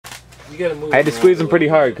You gotta move. I had to squeeze them pretty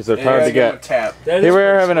hard because they're hard to get. Tap. Here we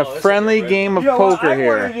are having a friendly game of poker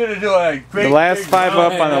here. The last 5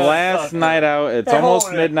 up on the last night out. It's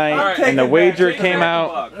almost midnight, and the wager came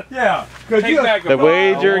out. Yeah. The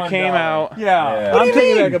wager came out. Yeah. I'm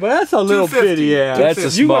taking back a buck. That's a little bitty, yeah.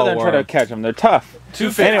 That's a you go there and try to catch them. They're tough.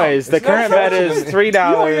 Anyways, the current bet is $3. You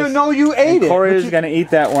don't even know you ate it. Corey's gonna eat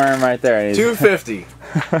that worm right there. $2.50.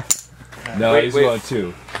 No, he's going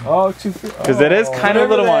 2. Oh, $2.50. Because it is kind of a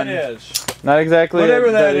little one. Not exactly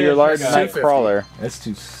your large night crawler. That's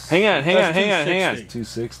 2. Hang on.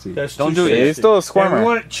 260. Don't do it. He's still a And squirmer. we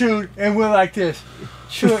want it chewed, and we're like this.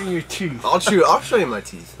 Chew it in your teeth. I'll show you my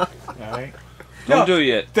teeth. Alright? Don't do it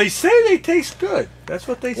yet. They say they taste good. That's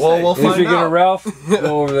what they say. Well, we'll If find you're gonna out. Ralph,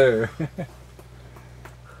 go over there.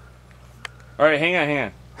 All right, hang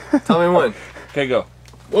on. Tell me when. Okay, go.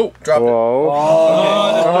 Whoa, drop Whoa.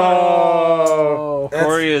 Oh. it.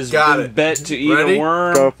 Corey has got been it. bet to eat Ready? a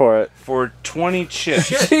worm Go for it. for 20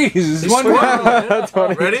 chips. Jesus.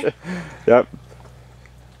 Ready? Yep.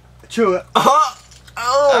 Chew it. Oh.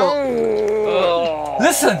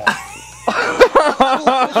 Listen.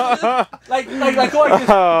 like go like this.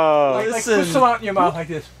 Oh. Like push some out in your mouth like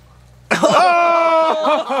this.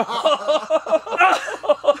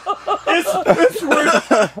 It's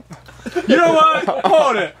worth. You know what?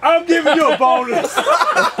 Hold it. I'm giving you a bonus.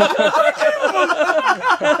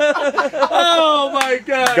 Oh my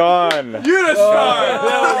God. Gone. You're the star.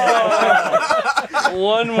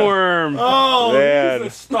 One worm. Oh, Man. you're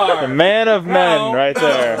the star. The man of men right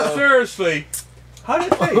there. Seriously. How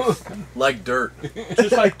did it taste? Like dirt.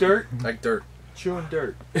 Just like dirt? Like dirt. Chewing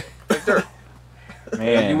dirt. Like dirt.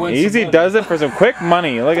 Man, Easy does it for some quick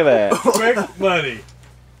money. Look at that. Quick money.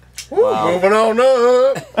 Moving on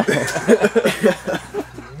up.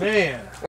 Man.